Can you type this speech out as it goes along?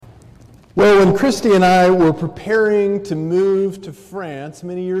Well, when Christy and I were preparing to move to France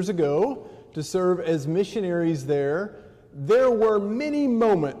many years ago to serve as missionaries there were many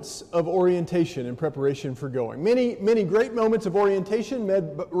moments of orientation in preparation for going. Many great moments of orientation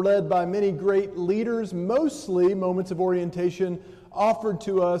led by many great leaders, mostly moments of orientation offered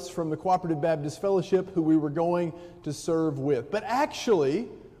to us from the Cooperative Baptist Fellowship who we were going to serve with. But actually,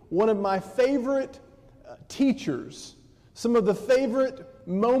 one of my favorite teachers, some of the favorite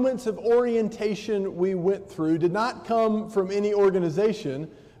moments of orientation we went through did not come from any organization,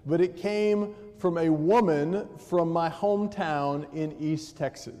 but it came from a woman from my hometown in East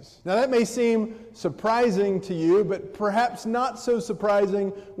Texas. Now that may seem surprising to you, but perhaps not so surprising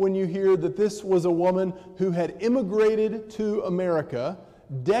when you hear that this was a woman who had immigrated to America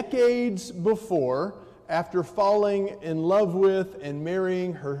decades before after falling in love with and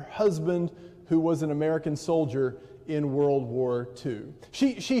marrying her husband, who was an American soldier in World War II.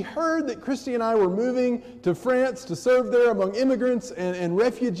 She heard that Christy and I were moving to France to serve there among immigrants and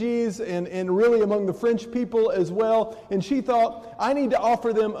refugees and really among the French people as well. And she thought, I need to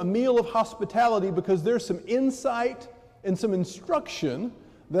offer them a meal of hospitality because there's some insight and some instruction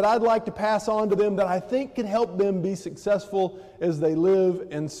that I'd like to pass on to them that I think can help them be successful as they live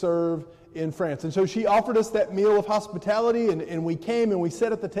and serve in France. And so she offered us that meal of hospitality, and we came and we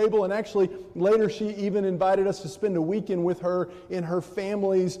sat at the table, and actually later she even invited us to spend a weekend with her in her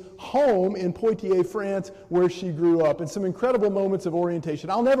family's home in Poitiers, France, where she grew up, and some incredible moments of orientation.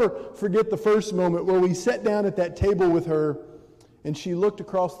 I'll never forget the first moment where we sat down at that table with her, and she looked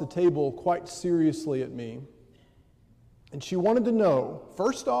across the table quite seriously at me. And she wanted to know,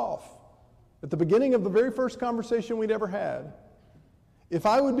 first off, at the beginning of the very first conversation we'd ever had, if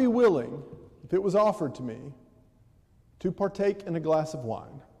I would be willing, if it was offered to me, to partake in a glass of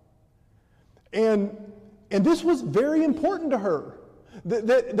wine. And this was very important to her,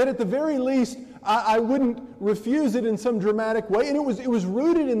 that at the very least I wouldn't refuse it in some dramatic way. And it was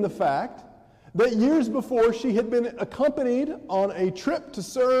rooted in the fact that years before she had been accompanied on a trip to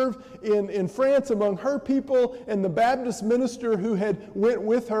serve in France among her people, and the Baptist minister who had went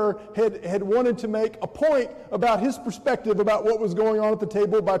with her had wanted to make a point about his perspective about what was going on at the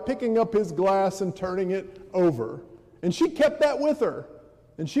table by picking up his glass and turning it over. And she kept that with her.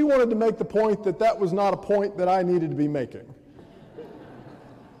 And she wanted to make the point that that was not a point that I needed to be making.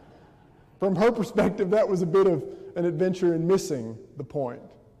 From her perspective, that was a bit of an adventure in missing the point.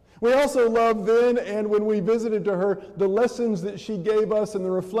 We also loved then, and when we visited to her, the lessons that she gave us and the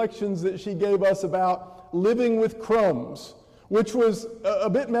reflections that she gave us about living with crumbs, which was a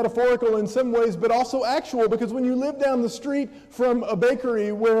bit metaphorical in some ways, but also actual, because when you live down the street from a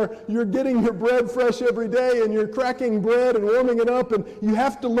bakery where you're getting your bread fresh every day and you're cracking bread and warming it up, and you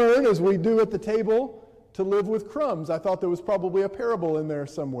have to learn, as we do at the table, to live with crumbs. I thought there was probably a parable in there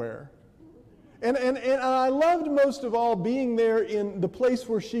somewhere. And I loved most of all being there in the place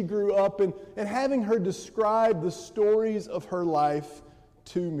where she grew up and having her describe the stories of her life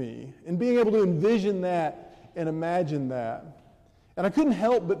to me and being able to envision that and imagine that. And I couldn't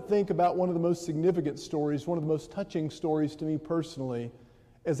help but think about one of the most significant stories, one of the most touching stories to me personally,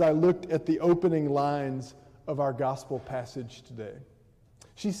 as I looked at the opening lines of our gospel passage today.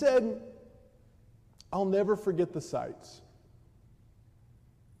 She said, "I'll never forget the sights.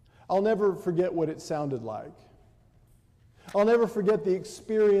 I'll never forget what it sounded like. I'll never forget the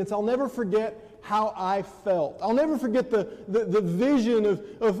experience. I'll never forget how I felt. I'll never forget the vision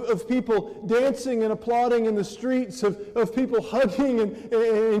of people dancing and applauding in the streets, of people hugging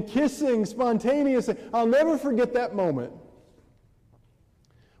and kissing spontaneously. I'll never forget that moment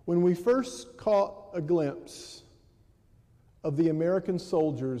when we first caught a glimpse of the American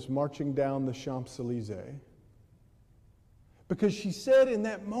soldiers marching down the Champs-Élysées. Because she said in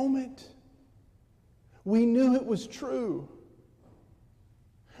that moment, we knew it was true.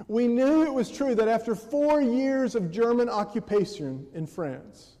 We knew it was true that after 4 years of German occupation in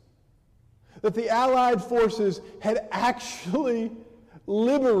France, that the Allied forces had actually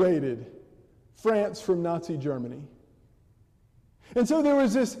liberated France from Nazi Germany. And so there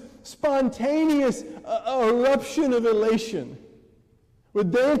was this spontaneous eruption of elation, with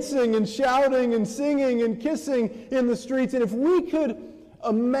dancing and shouting and singing and kissing in the streets. And if we could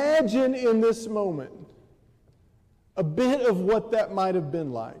imagine in this moment a bit of what that might have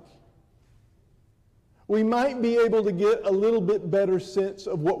been like, we might be able to get a little bit better sense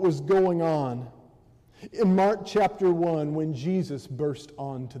of what was going on in Mark chapter 1 when Jesus burst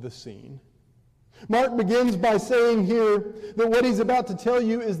onto the scene. Mark begins by saying here that what he's about to tell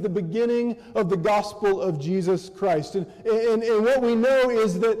you is the beginning of the gospel of Jesus Christ. And what we know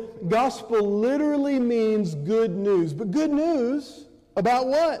is that gospel literally means good news. But good news about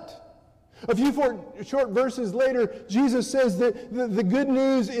what? A few short verses later, Jesus says that the good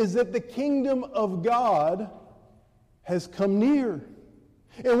news is that the kingdom of God has come near.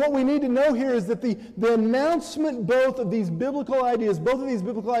 And what we need to know here is that the announcement both of these biblical ideas,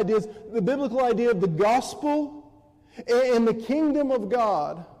 the biblical idea of the gospel and the kingdom of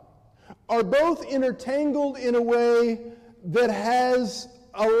God, are both intertangled in a way that has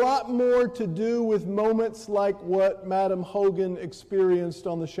a lot more to do with moments like what Madame Hogan experienced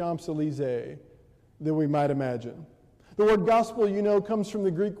on the Champs-Élysées than we might imagine. The word gospel, comes from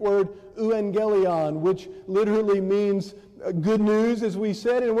the Greek word euangelion, which literally means good news, as we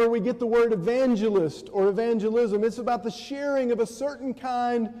said, and where we get the word evangelist or evangelism. It's about the sharing of a certain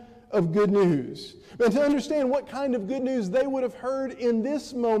kind of good news. But to understand what kind of good news they would have heard in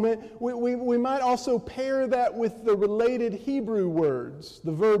this moment, we might also pair that with the related Hebrew words,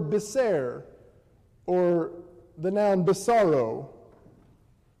 the verb biser, or the noun bisaro.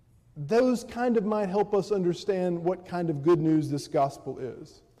 Those kind of might help us understand what kind of good news this gospel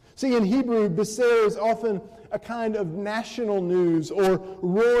is. See, in Hebrew, biser is often a kind of national news or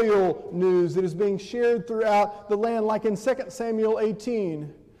royal news that is being shared throughout the land, like in 2 Samuel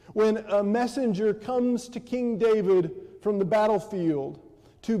 18, when a messenger comes to King David from the battlefield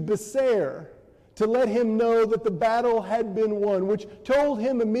to biser, to let him know that the battle had been won, which told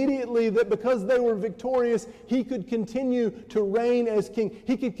him immediately that because they were victorious, he could continue to reign as king.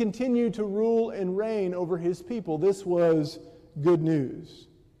 He could continue to rule and reign over his people. This was good news.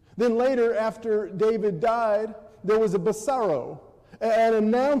 Then later, after David died, there was a basaro, an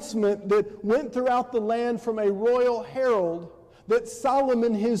announcement that went throughout the land from a royal herald that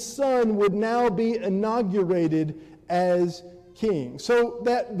Solomon, his son, would now be inaugurated as king. So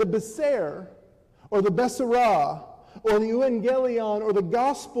that the biser, or the besarah, or the euangelion, or the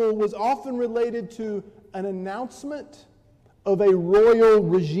gospel was often related to an announcement of a royal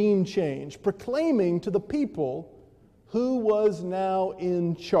regime change, proclaiming to the people who was now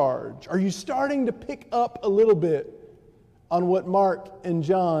in charge. Are you starting to pick up a little bit on what Mark and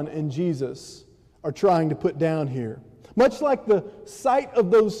John and Jesus are trying to put down here? Much like the sight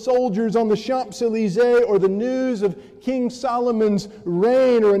of those soldiers on the Champs-Élysées or the news of King Solomon's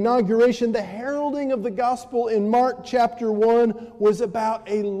reign or inauguration, the heralding of the gospel in Mark chapter 1 was about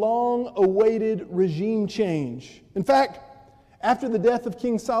a long-awaited regime change. In fact, after the death of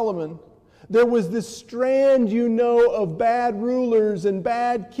King Solomon, there was this strand, of bad rulers and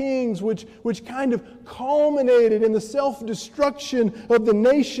bad kings, which kind of culminated in the self-destruction of the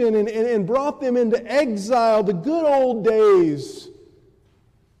nation and brought them into exile, the good old days.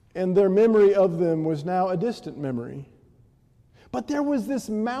 And their memory of them was now a distant memory. But there was this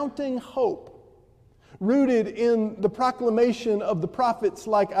mounting hope, rooted in the proclamation of the prophets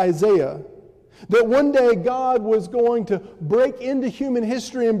like Isaiah, that one day God was going to break into human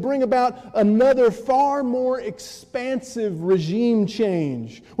history and bring about another far more expansive regime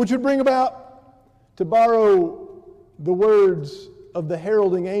change, which would bring about, to borrow the words of the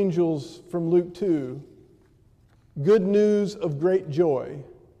heralding angels from Luke 2, good news of great joy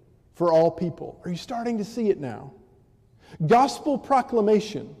for all people. Are you starting to see it now? Gospel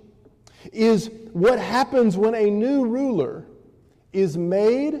proclamation is what happens when a new ruler is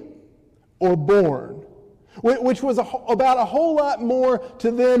made or born, which was about a whole lot more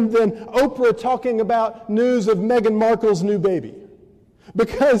to them than Oprah talking about news of Meghan Markle's new baby.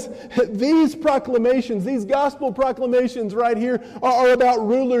 Because these proclamations, these gospel proclamations right here, are about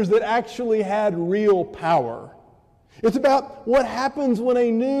rulers that actually had real power. It's about what happens when a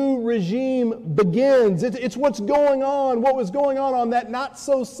new regime begins. It's what's going on, what was going on that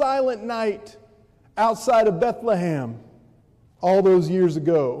not-so-silent night outside of Bethlehem all those years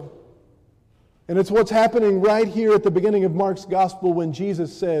ago. And it's what's happening right here at the beginning of Mark's gospel when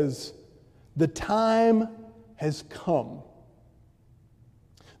Jesus says, the time has come.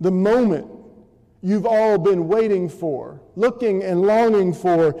 The moment you've all been waiting for, looking and longing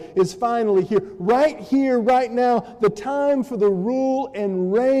for, is finally here. Right now, the time for the rule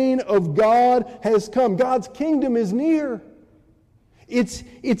and reign of God has come. God's kingdom is near. It's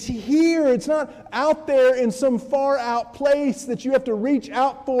here. It's not out there in some far out place that you have to reach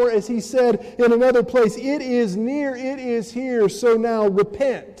out for, as he said in another place. It is near. It is here. So now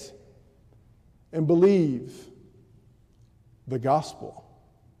repent and believe the gospel.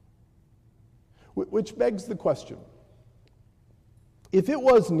 Which begs the question, if it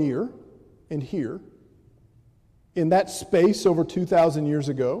was near and here, in that space over 2,000 years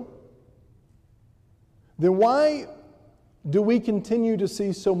ago, then why do we continue to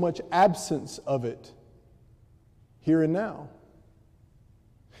see so much absence of it here and now?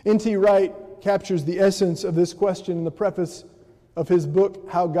 N.T. Wright captures the essence of this question in the preface of his book,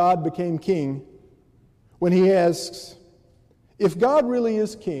 How God Became King, when he asks, if God really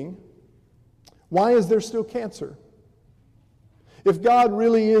is king, why is there still cancer? If God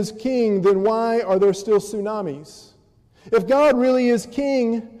really is king, then why are there still tsunamis? If God really is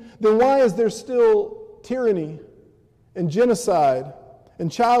king, then why is there still tyranny and genocide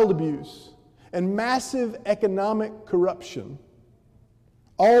and child abuse and massive economic corruption?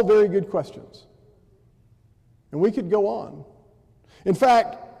 All very good questions. And we could go on. In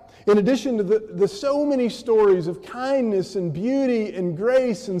fact, in addition to the so many stories of kindness and beauty and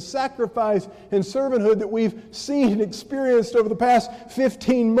grace and sacrifice and servanthood that we've seen and experienced over the past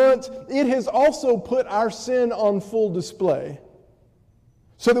 15 months, it has also put our sin on full display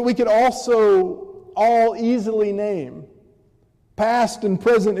so that we could also all easily name past and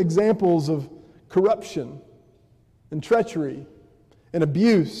present examples of corruption and treachery and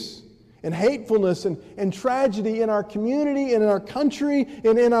abuse and hatefulness and tragedy in our community and in our country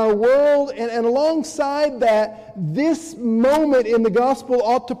and in our world. And alongside that, this moment in the gospel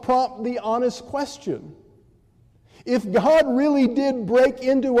ought to prompt the honest question. If God really did break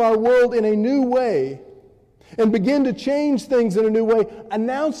into our world in a new way and begin to change things in a new way,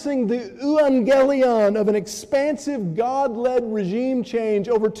 announcing the euangelion of an expansive God-led regime change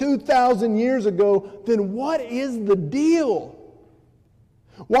over 2,000 years ago, then what is the deal?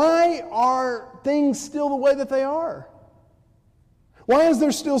 Why are things still the way that they are? Why is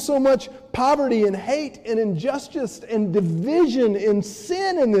there still so much poverty and hate and injustice and division and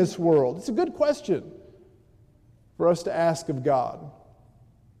sin in this world? It's a good question for us to ask of God.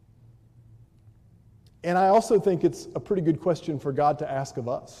 And I also think it's a pretty good question for God to ask of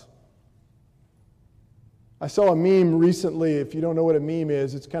us. I saw a meme recently. If you don't know what a meme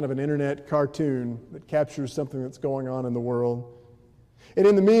is, it's kind of an internet cartoon that captures something that's going on in the world. And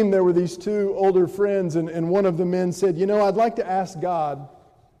in the meme, there were these two older friends, and one of the men said, I'd like to ask God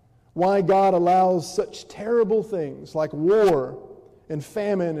why God allows such terrible things like war and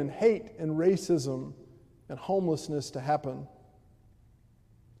famine and hate and racism and homelessness to happen.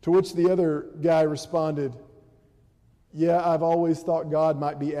 To which the other guy responded, yeah, I've always thought God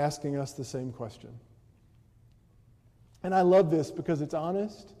might be asking us the same question. And I love this because it's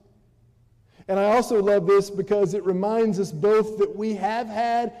honest. And I also love this because it reminds us both that we have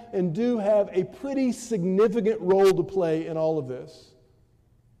had and do have a pretty significant role to play in all of this.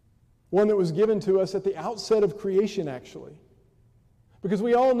 One that was given to us at the outset of creation, actually. Because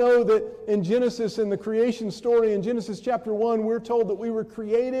we all know that in Genesis, in the creation story, in Genesis chapter 1, we're told that we were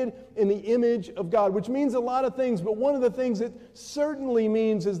created in the image of God, which means a lot of things, but one of the things it certainly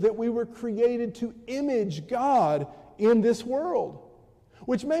means is that we were created to image God in this world.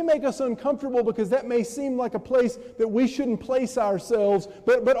 Which may make us uncomfortable because that may seem like a place that we shouldn't place ourselves,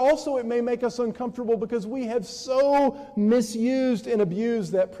 but also it may make us uncomfortable because we have so misused and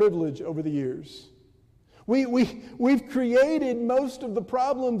abused that privilege over the years. We've created most of the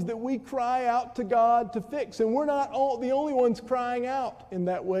problems that we cry out to God to fix, and we're not the only ones crying out in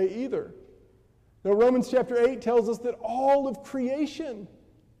that way either. Now, Romans chapter 8 tells us that all of creation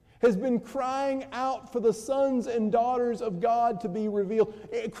has been crying out for the sons and daughters of God to be revealed.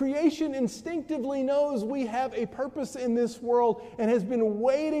 Creation instinctively knows we have a purpose in this world and has been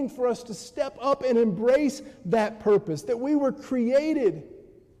waiting for us to step up and embrace that purpose, that we were created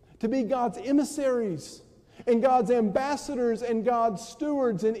to be God's emissaries and God's ambassadors and God's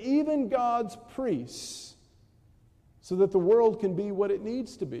stewards and even God's priests, so that the world can be what it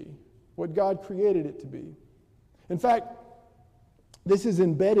needs to be, what God created it to be. In fact, this is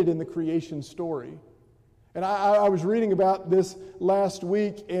embedded in the creation story. And I was reading about this last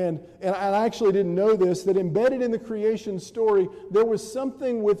week, and I actually didn't know this, that embedded in the creation story, there was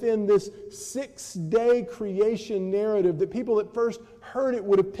something within this 6-day creation narrative that people that first heard it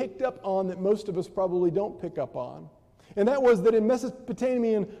would have picked up on that most of us probably don't pick up on. And that was that in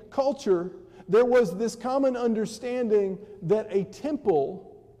Mesopotamian culture, there was this common understanding that a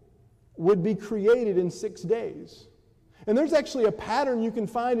temple would be created in 6 days. And there's actually a pattern you can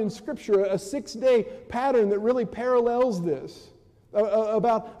find in Scripture, a 6-day pattern that really parallels this,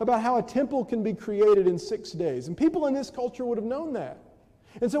 about how a temple can be created in 6 days. And people in this culture would have known that.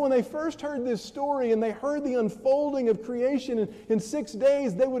 And so when they first heard this story and they heard the unfolding of creation in 6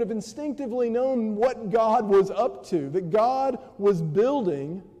 days, they would have instinctively known what God was up to, that God was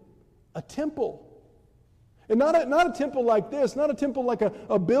building a temple. And not a temple like this, not a temple like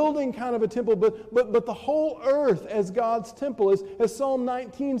a building kind of a temple, but the whole earth as God's temple. As Psalm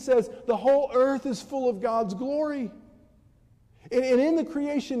 19 says, the whole earth is full of God's glory. And in the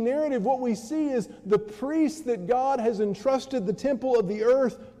creation narrative, what we see is the priest that God has entrusted the temple of the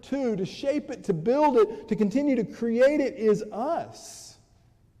earth to shape it, to build it, to continue to create it, is us.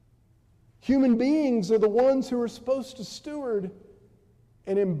 Human beings are the ones who are supposed to steward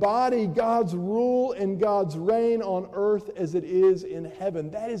and embody God's rule and God's reign on earth as it is in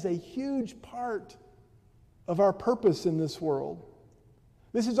heaven. That is a huge part of our purpose in this world.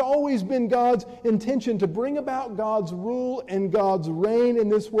 This has always been God's intention, to bring about God's rule and God's reign in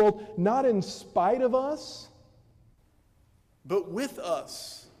this world, not in spite of us, but with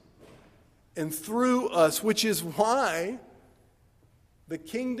us and through us, which is why the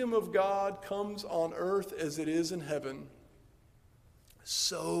kingdom of God comes on earth as it is in heaven,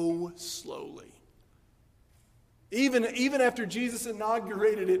 so slowly. Even after Jesus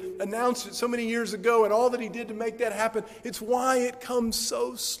inaugurated it, announced it so many years ago, and all that he did to make that happen, it's why it comes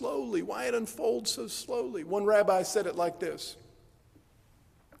so slowly, why it unfolds so slowly. One rabbi said it like this: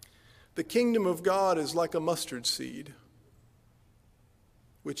 the kingdom of God is like a mustard seed,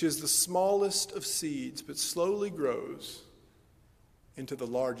 which is the smallest of seeds, but slowly grows into the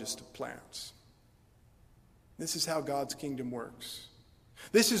largest of plants. This is how God's kingdom works.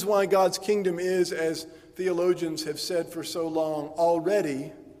 This is why God's kingdom is, as theologians have said for so long,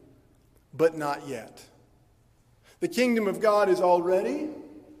 already, but not yet. The kingdom of God is already.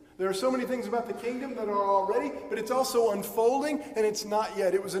 There are so many things about the kingdom that are already, but it's also unfolding, and it's not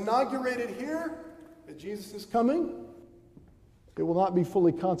yet. It was inaugurated here, that Jesus is coming. It will not be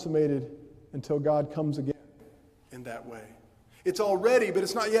fully consummated until God comes again in that way. It's already, but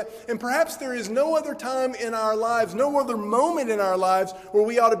it's not yet. And perhaps there is no other time in our lives, no other moment in our lives where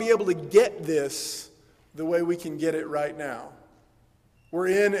we ought to be able to get this the way we can get it right now. We're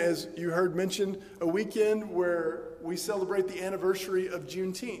in, as you heard mentioned, a weekend where we celebrate the anniversary of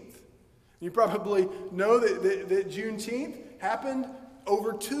Juneteenth. You probably know that Juneteenth happened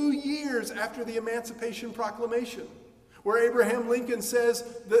over 2 years after the Emancipation Proclamation, where Abraham Lincoln says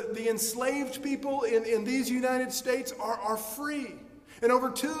that the enslaved people in these United States are free. And over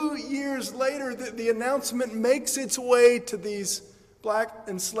 2 years later, the announcement makes its way to these black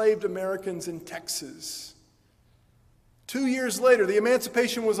enslaved Americans in Texas. 2 years later, the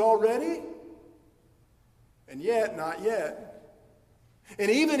emancipation was already, and yet not yet. And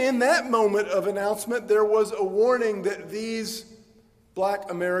even in that moment of announcement, there was a warning that these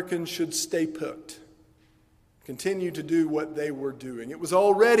black Americans should stay put. Continue to do what they were doing. It was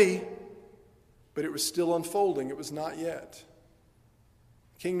already, but it was still unfolding. It was not yet.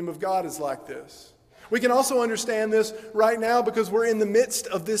 The kingdom of God is like this. We can also understand this right now because we're in the midst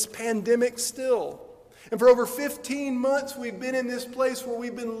of this pandemic still. And for over 15 months, we've been in this place where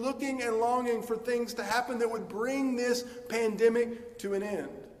we've been looking and longing for things to happen that would bring this pandemic to an end.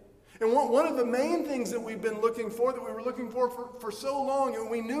 And one of the main things that we've been looking for, that we were looking for so long, and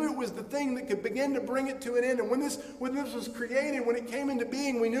we knew it was the thing that could begin to bring it to an end. And when this was created, when it came into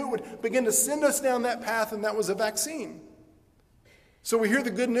being, we knew it would begin to send us down that path, and that was a vaccine. So we hear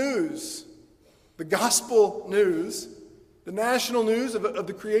the good news, the gospel news, the national news of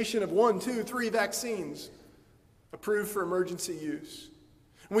the creation of 1, 2, 3 vaccines approved for emergency use.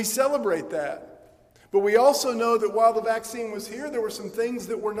 And we celebrate that. But we also know that while the vaccine was here, there were some things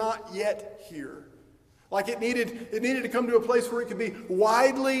that were not yet here. Like it needed to come to a place where it could be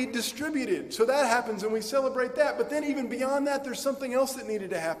widely distributed. So that happens and we celebrate that. But then even beyond that, there's something else that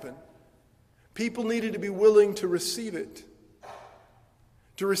needed to happen. People needed to be willing to receive it.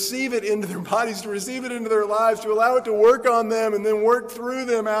 To receive it into their bodies, to receive it into their lives, to allow it to work on them and then work through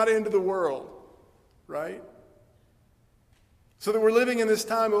them out into the world. Right? So that we're living in this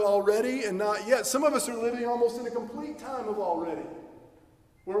time of already and not yet. Some of us are living almost in a complete time of already.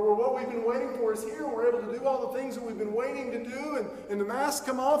 Where what we've been waiting for is here. We're able to do all the things that we've been waiting to do. And the masks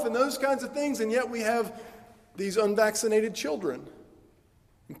come off and those kinds of things. And yet we have these unvaccinated children.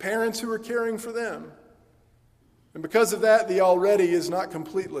 And parents who are caring for them. And because of that, the already is not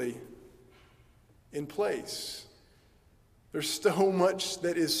completely in place. There's so much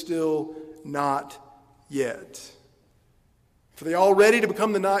that is still not yet. For the already to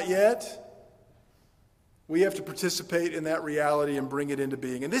become the not yet, we have to participate in that reality and bring it into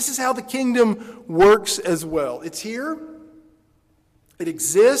being. And this is how the kingdom works as well. It's here. It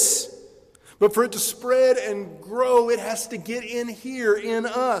exists. But for it to spread and grow, it has to get in here, in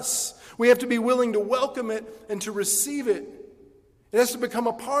us. We have to be willing to welcome it and to receive it. It has to become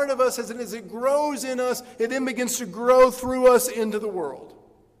a part of us, as it grows in us, it then begins to grow through us into the world.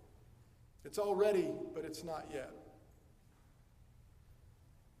 It's already, but it's not yet.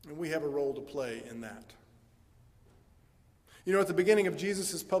 And we have a role to play in that. You know, at the beginning of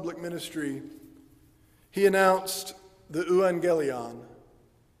Jesus' public ministry, he announced the euangelion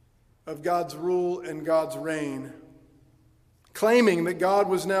of God's rule and God's reign, claiming that God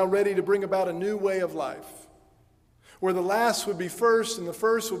was now ready to bring about a new way of life, where the last would be first and the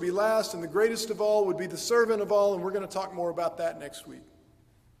first would be last and the greatest of all would be the servant of all, and we're going to talk more about that next week.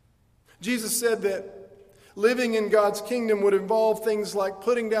 Jesus said that living in God's kingdom would involve things like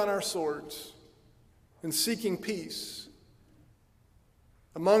putting down our swords and seeking peace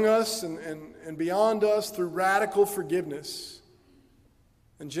among us and beyond us through radical forgiveness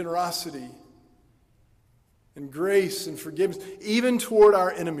and generosity and grace and forgiveness, even toward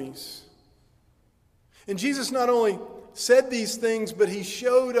our enemies. And Jesus not only said these things, but he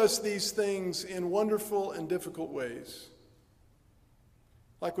showed us these things in wonderful and difficult ways.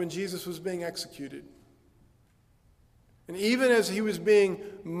 Like when Jesus was being executed. And even as he was being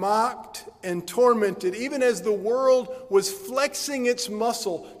mocked and tormented, even as the world was flexing its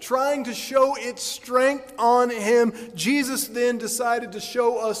muscle, trying to show its strength on him, Jesus then decided to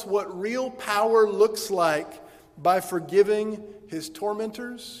show us what real power looks like by forgiving his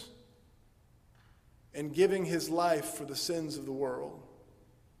tormentors and giving his life for the sins of the world.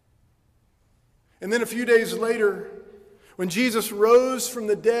 And then a few days later, when Jesus rose from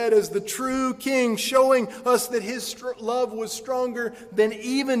the dead as the true king, showing us that his love was stronger than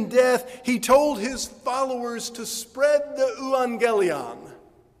even death, he told his followers to spread the euangelion,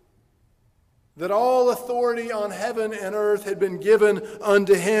 that all authority on heaven and earth had been given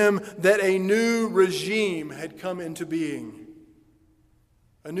unto him, that a new regime had come into being.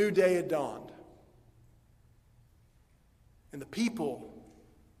 A new day had dawned. And the people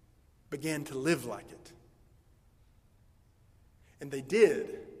began to live like it. And they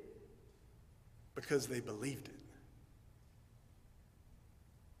did because they believed it.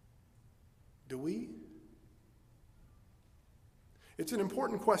 Do we? It's an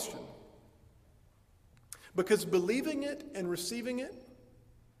important question. Because believing it and receiving it,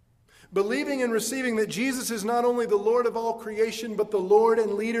 believing and receiving that Jesus is not only the Lord of all creation, but the Lord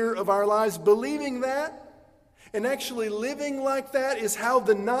and leader of our lives, believing that and actually living like that is how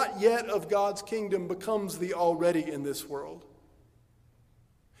the not yet of God's kingdom becomes the already in this world.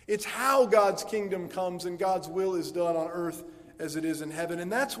 It's how God's kingdom comes and God's will is done on earth as it is in heaven. And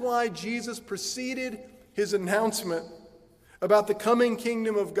that's why Jesus preceded his announcement about the coming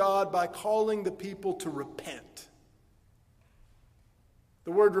kingdom of God by calling the people to repent.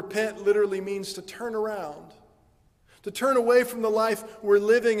 The word repent literally means to turn around, to turn away from the life we're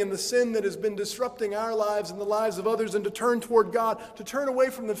living and the sin that has been disrupting our lives and the lives of others, and to turn toward God, to turn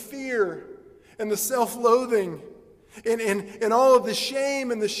away from the fear and the self-loathing and all of the shame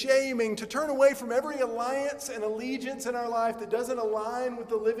and the shaming, to turn away from every alliance and allegiance in our life that doesn't align with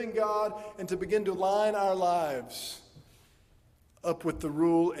the living God, and to begin to line our lives up with the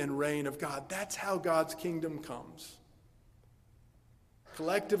rule and reign of God. That's how God's kingdom comes,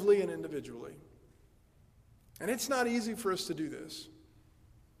 collectively and individually. And it's not easy for us to do this.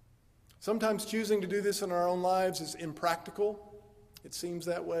 Sometimes choosing to do this in our own lives is impractical. It seems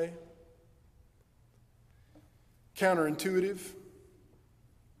that way. Counterintuitive,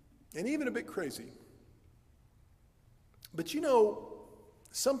 and even a bit crazy. But you know,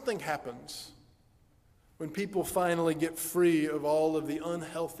 something happens when people finally get free of all of the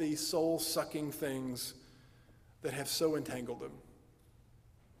unhealthy, soul-sucking things that have so entangled them,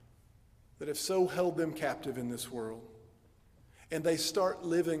 that have so held them captive in this world. And they start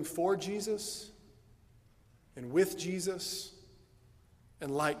living for Jesus and with Jesus and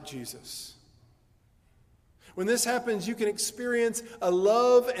like Jesus. When this happens, you can experience a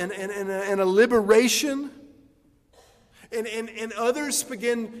love and a liberation. And others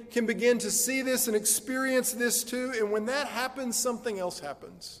can begin to see this and experience this too. And when that happens, something else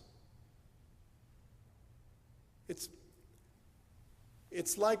happens. It's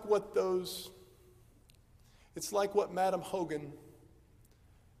like what Madame Hogan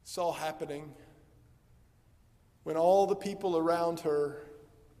saw happening when all the people around her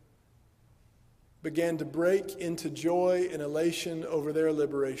began to break into joy and elation over their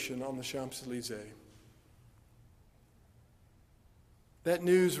liberation on the Champs-Élysées. That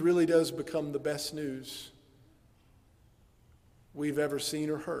news really does become the best news we've ever seen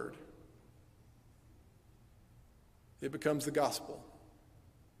or heard. It becomes the gospel.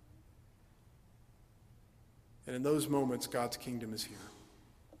 And in those moments, God's kingdom is here.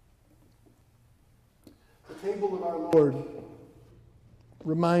 The table of our Lord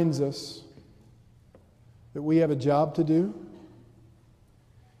reminds us that we have a job to do.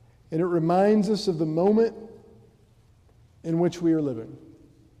 And it reminds us of the moment in which we are living.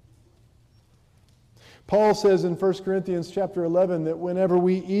 Paul says in 1 Corinthians chapter 11 that whenever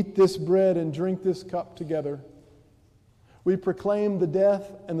we eat this bread and drink this cup together, We proclaim the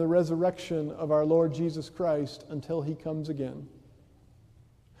death and the resurrection of our Lord Jesus Christ until He comes again.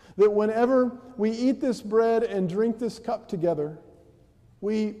 That whenever we eat this bread and drink this cup together,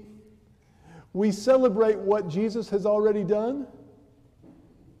 we celebrate what Jesus has already done,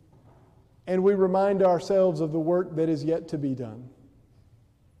 and we remind ourselves of the work that is yet to be done.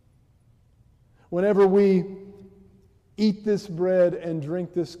 Whenever we eat this bread and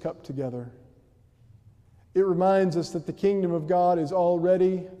drink this cup together, it reminds us that the kingdom of God is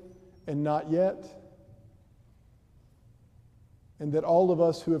already and not yet, and that all of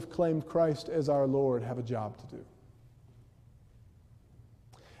us who have claimed Christ as our Lord have a job to do.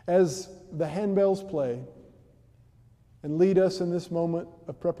 As the handbells play and lead us in this moment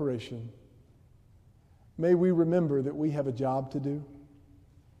of preparation, may we remember that we have a job to do.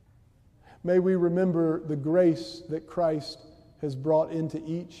 May we remember the grace that Christ has brought into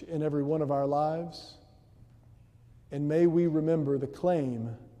each and every one of our lives. And may we remember the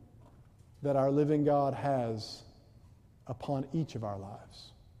claim that our living God has upon each of our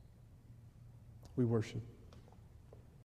lives. We worship.